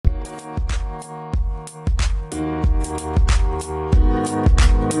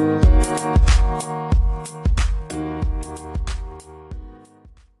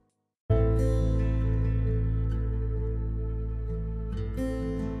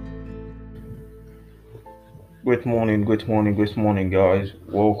Great morning, guys.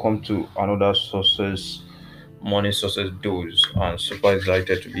 Welcome to another success dose. I'm super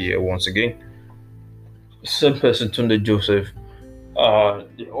excited to be here once again. Same person, Tunde Joseph.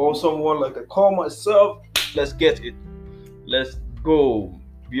 The awesome one, like I call myself. Let's get it. Let's go.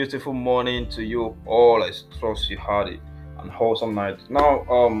 Beautiful morning to you all. I trust you had it. An awesome night. Now,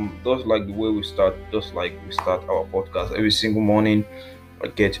 just like the way we start, just like we start our podcast every single morning. I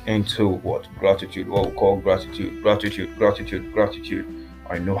get into what gratitude, what we call gratitude.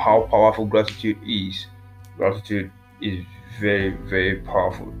 I know how powerful gratitude is. Gratitude is very, very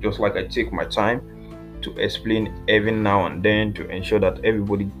powerful. Just like I take my time to explain every now and then to ensure that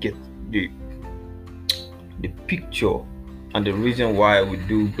everybody gets the picture and the reason why we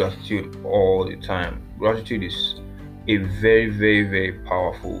do gratitude all the time. Gratitude is a very, very, very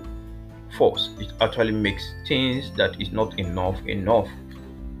powerful force. It actually makes things that is not enough.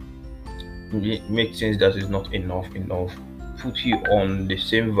 Make things that is not enough. Put you on the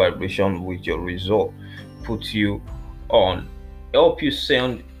same vibration with your result. Put you on. Help you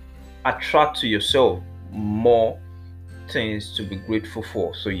sound attract to yourself more things to be grateful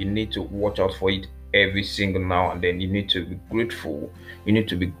for. So you need to watch out for it every single now and then. You need to be grateful. You need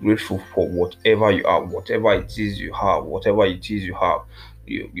to be grateful for whatever you are, whatever it is you have, whatever it is you have.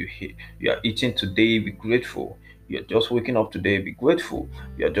 You are eating today, be grateful. You're just waking up today, be grateful.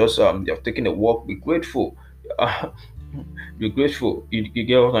 You're taking a walk, be grateful. Be grateful. You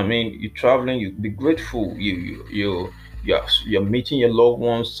get what I mean? You're traveling, you be grateful. You're meeting your loved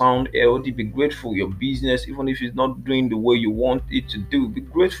ones, sound healthy, be grateful. Your business, even if it's not doing the way you want it to do, be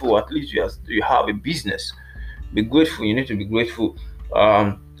grateful. At least you have a business. Be grateful. You need to be grateful.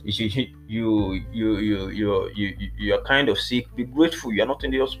 You're kind of sick, be grateful. You're not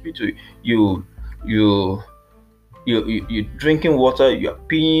in the hospital. You you you're drinking water, you're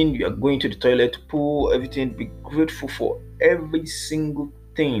peeing, you're going to the toilet, pool, everything. Be grateful for every single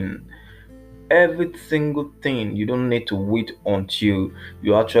thing. Every single thing. You don't need to wait until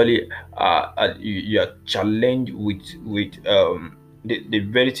you actually you are challenged with the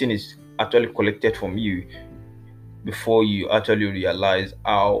very thing is actually collected from you before you actually realize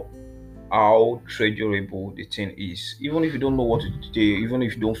how treasurable the thing is. Even if you don't know what to do, even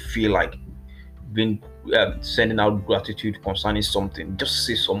if you don't feel like being sending out gratitude concerning something, just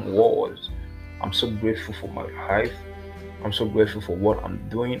say some words. I'm so grateful for my life. I'm so grateful for what I'm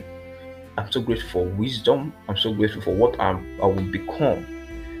doing. I'm so grateful for wisdom. I'm so grateful for what I will become.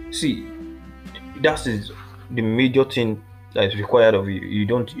 See, that is the major thing that is required of you. You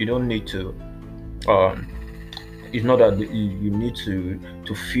don't need to. Um, it's not that you need to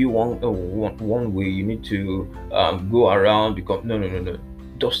feel one way. You need to go around because no.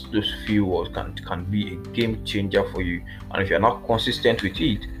 Just those few words can be a game changer for you. And if you're not consistent with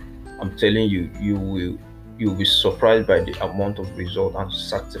it, I'm telling you, you'll be surprised by the amount of result and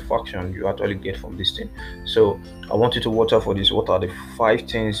satisfaction you actually get from this thing. So I want you to watch out for this. What are the 5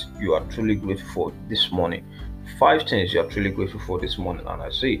 things you are truly grateful for this morning? 5 things you are truly grateful for this morning. And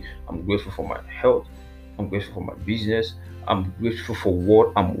I say I'm grateful for my health. I'm grateful for my business. I'm grateful for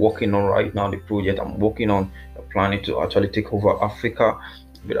what I'm working on right now, the project I'm working on, planning to actually take over Africa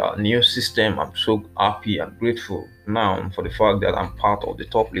with our new system. I'm so happy and grateful now for the fact that I'm part of the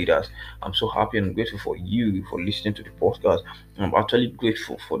top leaders. I'm so happy and grateful for you for listening to the podcast. I'm actually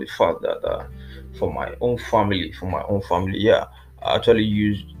grateful for the fact that for my own family, yeah, I actually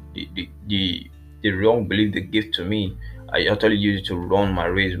used the wrong belief they gave to me. I actually use it to run my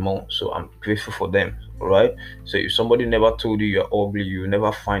race more. So I'm grateful for them. All right. So if somebody never told you you're ugly, you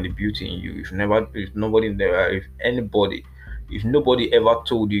never find the beauty in you. If nobody ever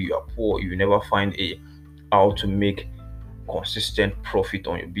told you you're poor, you never find a how to make consistent profit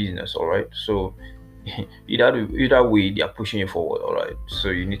on your business. All right. So either way, they are pushing you forward. All right.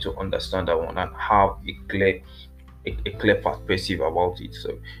 So you need to understand that one and have a clear perspective about it.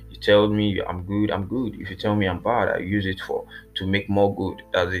 So you tell me I'm good. If you tell me I'm bad, I use it for to make more good.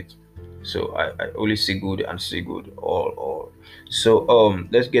 That's it. So I only see good and see good all. So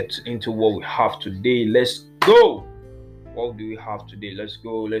let's get into what we have today. Let's go. What do we have today? Let's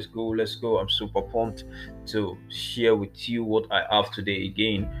go. I'm super pumped to share with you what I have today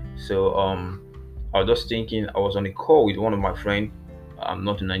again. So I was just thinking I was on a call with one of my friends. I'm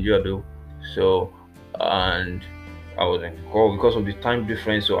not in Nigeria though. So and I was in call because of the time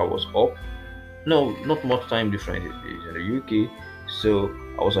difference, so I was up. No, not much time difference. It's in the UK. So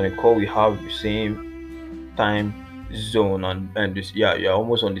I was on a call. We have the same time zone, and this, yeah, you're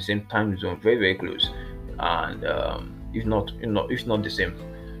almost on the same time zone, very very close, and if not the same.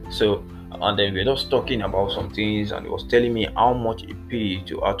 So and then we're just talking about some things, and he was telling me how much it pays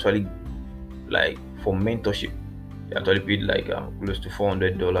to actually like for mentorship. They actually paid like close to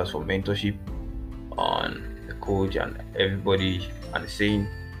 $400 for mentorship on the coach and everybody, and saying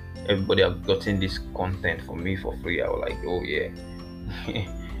everybody have gotten this content for me for free. I was like, oh yeah,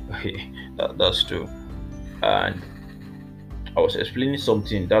 that's true. And I was explaining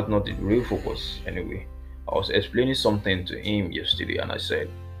something that's not the real focus anyway. I was explaining something to him yesterday, and I said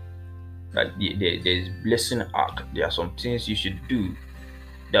that there's blessing arc. There are some things you should do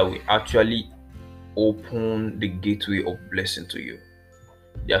that will actually open the gateway of blessing to you.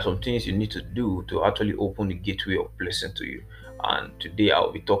 There are some things you need to do to actually open the gateway of blessing to you. And today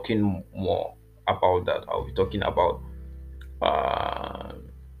I'll be talking more about that. I'll be talking about uh,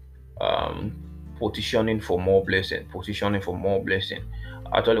 um, positioning for more blessing. Positioning for more blessing.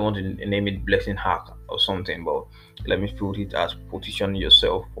 I actually want to name it blessing hack or something, but let me put it as position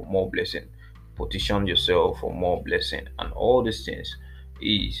yourself for more blessing. Position yourself for more blessing, and all these things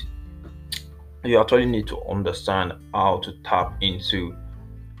is you actually need to understand how to tap into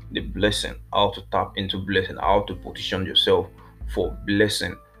the blessing, how to tap into blessing, how to position yourself for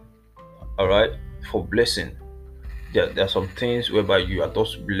blessing. All right, for blessing. There are some things whereby you are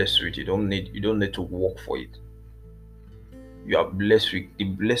just blessed with. You don't need to work for it. You are blessed with the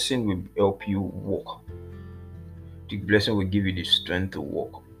blessing will help you walk. The blessing will give you the strength to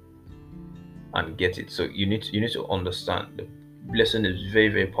walk and get it. So you need to understand the blessing is very,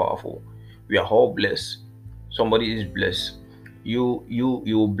 very powerful. We are all blessed. Somebody is blessed. You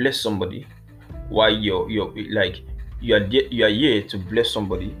will bless somebody while you're like you are here to bless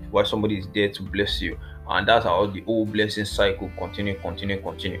somebody while somebody is there to bless you, and that's how the whole blessing cycle continue.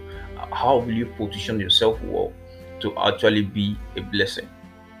 How will you position yourself well to actually be a blessing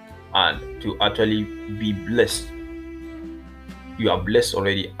and to actually be blessed? You are blessed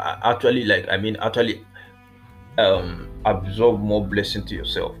already. Actually, like I mean, actually absorb more blessing to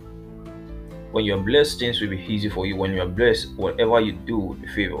yourself. When you're blessed, things will be easy for you. When you're blessed, whatever you do will be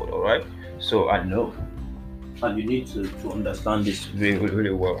favored. All right. So I know, and you need to understand this really, really,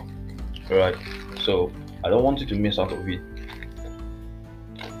 really well. All right. So I don't want you to miss out of it.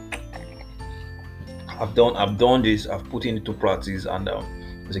 I've done this. I've put it into practice, and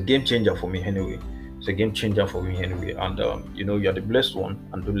it's a game changer for me anyway. It's a game changer for me anyway. And you're the blessed one,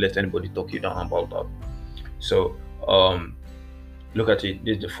 and don't let anybody talk you down about that. So look at it.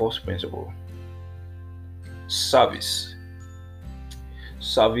 This is the first principle. Service.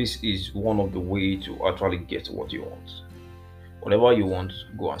 Service is one of the way to actually get what you want. Whatever you want,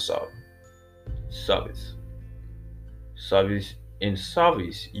 go and serve. Service. Service. In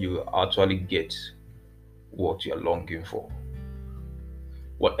service, you actually get what you're longing for.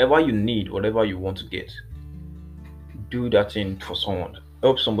 Whatever you need, whatever you want to get, do that thing for someone.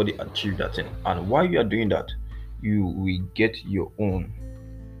 Help somebody achieve that thing. And while you are doing that, you will get your own.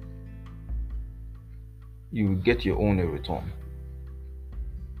 You will get your own in return.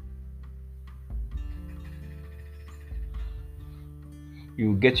 You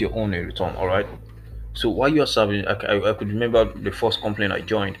will get your own in return. All right. So while you are serving, I could remember the first company I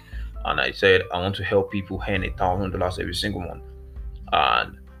joined, and I said I want to help people earn $1,000 every single month.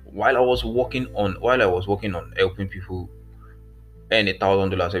 And while I was working on helping people earn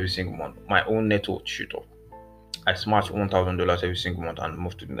 $1,000 every single month, my own network shoot up. I smashed $1,000 every single month and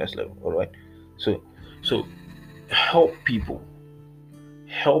moved to the next level. All right. So so help people,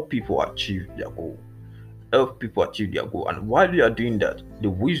 help people achieve their goal. Help people achieve their goal. And while you are doing that, the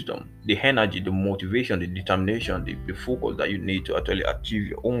wisdom, the energy, the motivation, the determination, the focus that you need to actually achieve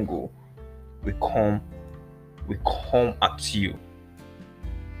your own goal will come at you.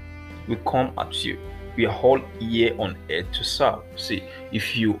 We come at you. We are all here on earth to serve. See,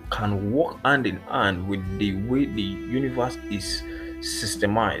 if you can walk hand in hand with the way the universe is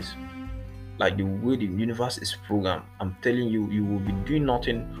systemized, like the way the universe is programmed, I'm telling you, you will be doing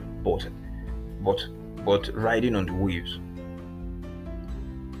nothing but but riding on the waves.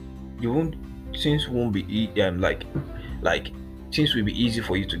 You won't Things won't be like things will be easy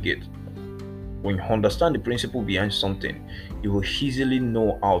for you to get. When you understand the principle behind something, you will easily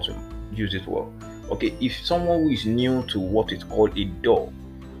know how to use it well. Okay, if someone who is new to what is called a door,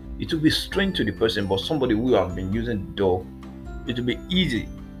 it will be strange to the person, but somebody who have been using the door, it will be easy.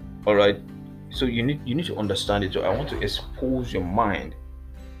 All right. So you need to understand it. So I want to expose your mind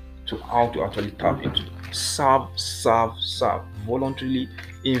to how to actually tap into serve, voluntarily,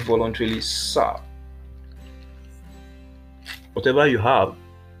 involuntarily serve. Whatever you have,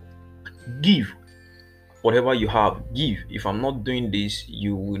 give. Whatever you have, give. If I'm not doing this,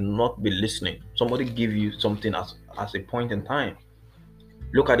 you will not be listening. Somebody give you something as a point in time.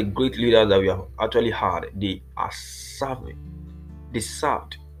 Look at the great leaders that we have actually had. They are serving. They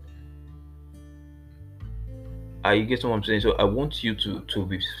served. I get what I'm saying. So I want you to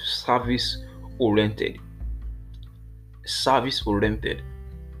be oriented. Service oriented.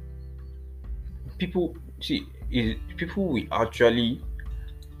 People see people will actually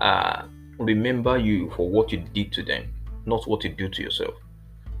uh remember you for what you did to them, not what you do to yourself.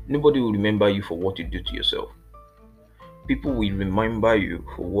 Nobody will remember you for what you do to yourself. People will remember you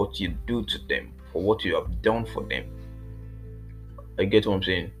for what you do to them, for what you have done for them. I get what I'm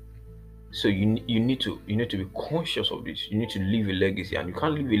saying. So you need to be conscious of this. You need to leave a legacy, and you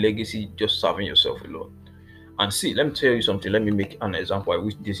can't leave a legacy just serving yourself alone. And see, let me tell you something. Let me make an example. I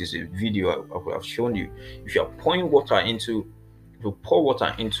wish this is a video I would have shown you. If you are if you pour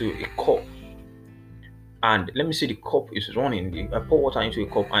water into a cup, and let me say the cup is running. I pour water into a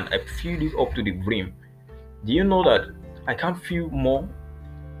cup and I fill it up to the brim. Do you know that I can't fill more?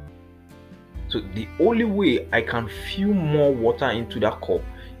 So the only way I can fill more water into that cup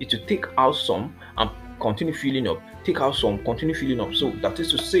is to take out some and continue filling up. Take out some, continue filling up. So that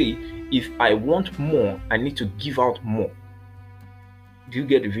is to say, if I want more, I need to give out more. Do you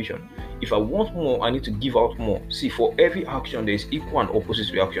get the vision? If I want more, I need to give out more. See, for every action, there is equal and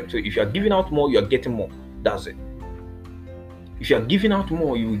opposite reaction. So if you are giving out more, you are getting more. That's it. If you are giving out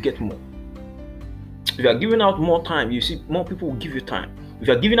more, you will get more. If you are giving out more time, you see more people will give you time. If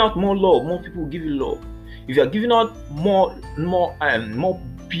you are giving out more love, more people will give you love. If you are giving out more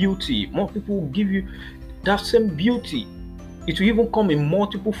beauty, more people will give you that same beauty. It will even come in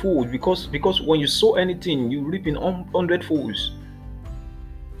multiple folds because when you sow anything, you reap in 100 folds.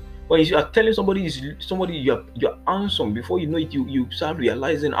 When you are telling somebody you're handsome, before you know it, you start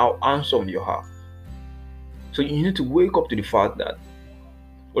realizing how handsome you are. So you need to wake up to the fact that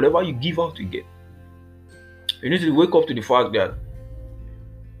whatever you give out, you get. You need to wake up to the fact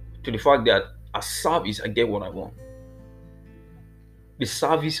that as service, I get what I want. Be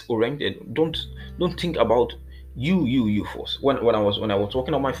service oriented. Don't think about you first. When I was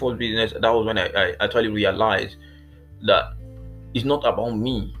working on my first business, that was when I actually realized that it's not about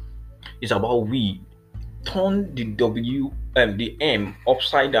me. It's about we. Turn the M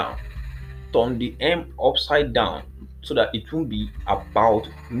upside down. Turn the M upside down so that it won't be about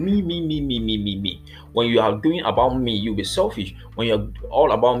me. When you are doing about me, you'll be selfish. When you're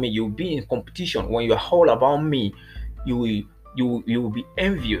all about me, you'll be in competition. When you're all about me, you will be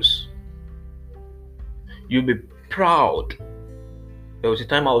envious. You'll be proud. There was a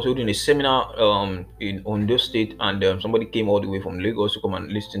time I was holding a seminar in Ondo State, and somebody came all the way from Lagos to come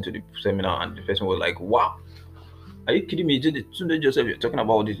and listen to the seminar, and the person was like, "Wow, are you kidding me? Is it the Tunde Joseph you're talking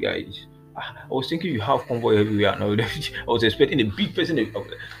about these guys?" I was thinking you have convoy everywhere. No, I was expecting a big person.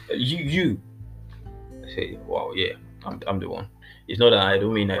 You. I say, wow, yeah, I'm the one. It's not that I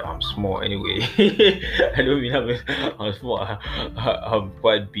don't mean I'm small anyway. I don't mean I'm small. I'm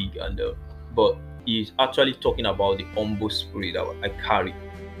quite big, but he's actually talking about the humble spirit that I carry.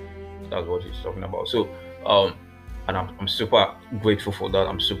 That's what he's talking about. So, and I'm super grateful for that.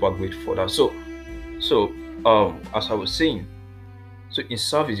 I'm super grateful for that. So, as I was saying, so in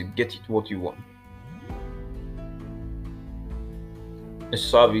service, you get it what you want. In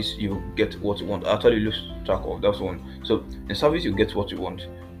service, you get what you want. I actually lose track of that one. So in service, you get what you want.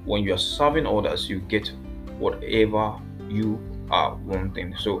 When you are serving others, you get whatever you are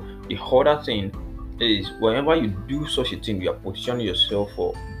wanting. So the other thing is whenever you do such a thing, you are positioning yourself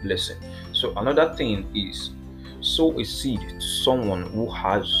for blessing. So another thing is sow a seed to someone who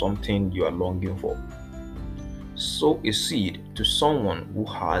has something you are longing for. Sow a seed to someone who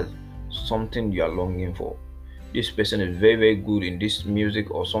has something you are longing for. This person is very, very good in this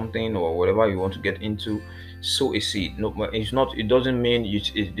music or something or whatever you want to get into. Sow a seed. No, it's not. It doesn't mean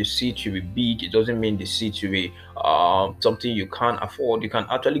the seed should be big. It doesn't mean the seed should be something you can't afford. You can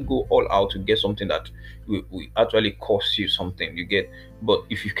actually go all out to get something that will actually cost you something. You get. But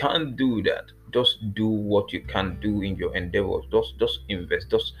if you can't do that, just do what you can do in your endeavors. Just invest.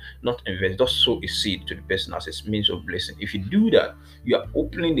 Just not invest. Just sow a seed to the person as a means of blessing. If you do that, you are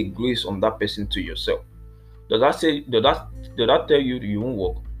opening the grace on that person to yourself. Does that tell you you won't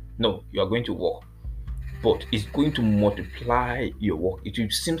work? No, you are going to work, but it's going to multiply your work.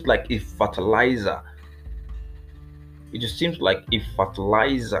 It seems like a fertilizer. It just seems like a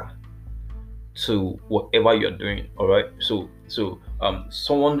fertilizer to whatever you're doing. All right.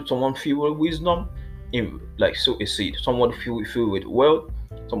 Someone filled with wisdom, in like sow a seed. Someone filled with wealth,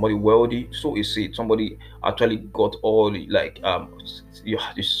 somebody wealthy, sow a seed. Somebody actually got all the you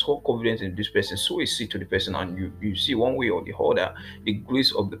have so confidence in this person, sow a seed to the person, and you see one way or the other, the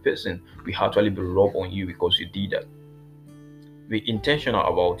grace of the person will actually be rubbed on you because you did that. Be intentional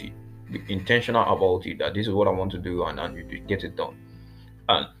about it. Be intentional about it that this is what I want to do, and you get it done.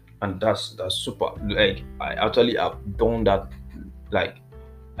 And and that's super. Like I actually have done that. Like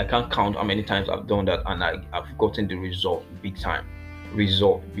I can't count how many times I've done that, and I've gotten the result big time.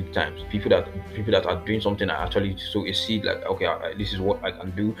 Result big times. People that are doing something, I actually sow a seed. Like, okay, this is what I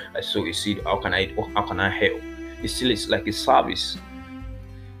can do. I sow a seed. How can I help? It's like a service.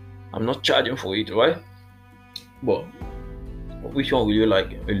 I'm not charging for it, right? But which one will you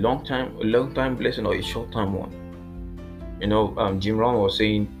like? A long time blessing, or a short time one? Jim Rohn was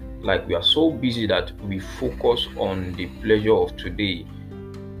saying, like, we are so busy that we focus on the pleasure of today,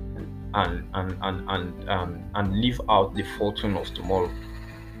 and leave out the fortune of tomorrow,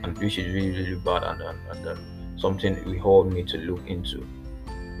 and which is really really bad, and something we all need to look into.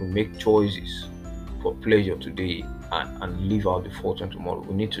 We make choices for pleasure today, and leave out the fortune tomorrow.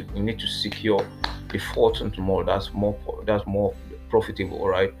 We need to secure the fortune tomorrow. That's more profitable, all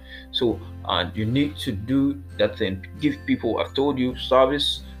right? So, and you need to do that thing. Give people. I've told you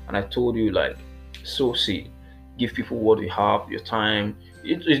service, and I told you, like, sow seed. Give people what you have, your time.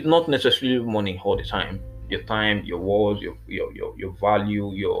 It's not necessarily money all the time. Your time, your words, your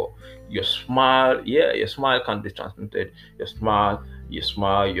value, your smile. Yeah, your smile can be transmitted. Your smile,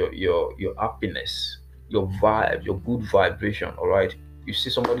 your happiness, your vibe, your good vibration. All right. You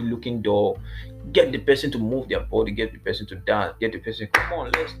see somebody looking dull, get the person to move their body, get the person to dance, get the person, come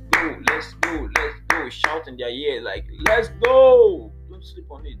on, let's go, let's go, let's go, shout in their ear, like, let's go. Don't sleep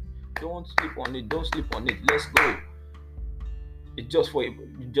on it. Don't sleep on it. Don't sleep on it. Let's go. It's just for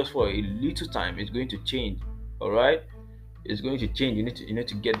a little time. It's going to change. All right. It's going to change. You need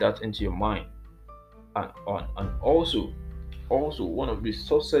to get that into your mind, and also one of the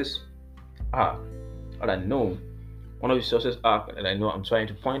success app that I know, one of the success app that I know, I'm trying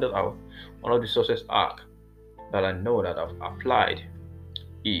to find that out. One of the success app that I know that I've applied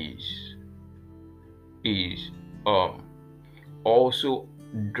is is um also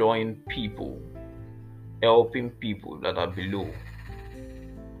drawing people, helping people that are below,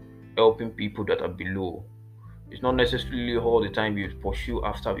 helping people that are below. It's not necessarily all the time you pursue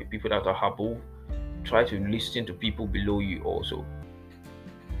after the people that are above. Try to listen to people below you also.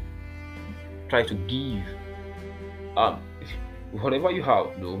 Try to give um whatever you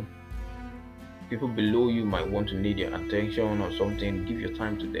have though. People below you might want to need your attention or something. Give your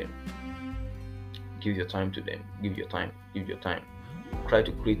time to them. Give your time to them. Give your time. Give your time. Try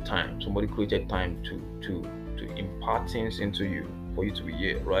to create time. Somebody created time to impart things into you for you to be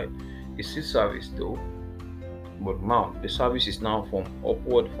here, right? It's still service though, but now the service is now from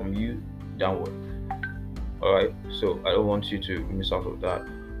upward, from you downward. All right. So I don't want you to miss out of that.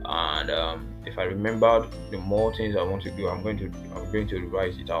 And if I remembered the more things I want to do, I'm going to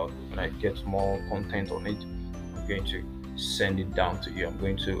revise it out. When I get more content on it, I'm going to send it down to you. I'm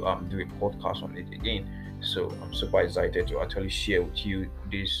going to do a podcast on it again. So I'm super excited to actually share with you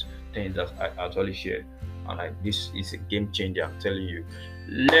these things that I actually shared. And this is a game changer. I'm telling you.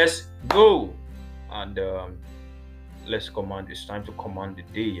 Let's go. And let's command. It's time to command the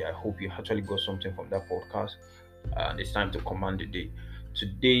day. I hope you actually got something from that podcast. And it's time to command the day.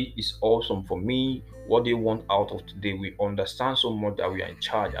 Today is awesome for me. What they want out of today, we understand so much that we are in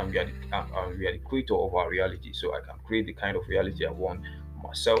charge, and we are the creator of our reality. So I can create the kind of reality I want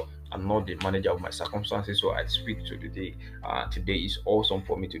myself. I'm not the manager of my circumstances, so I speak to today. Today is awesome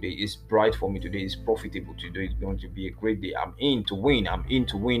for me. Today is bright for me. Today is profitable. Today is going to be a great day. I'm in to win. I'm in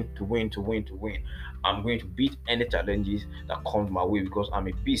to win, to win, to win, to win. I'm going to beat any challenges that comes my way because I'm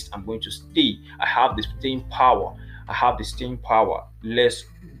a beast. I'm going to stay. I have the staying power. I have the staying power. Let's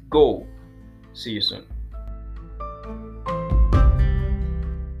go. See you soon.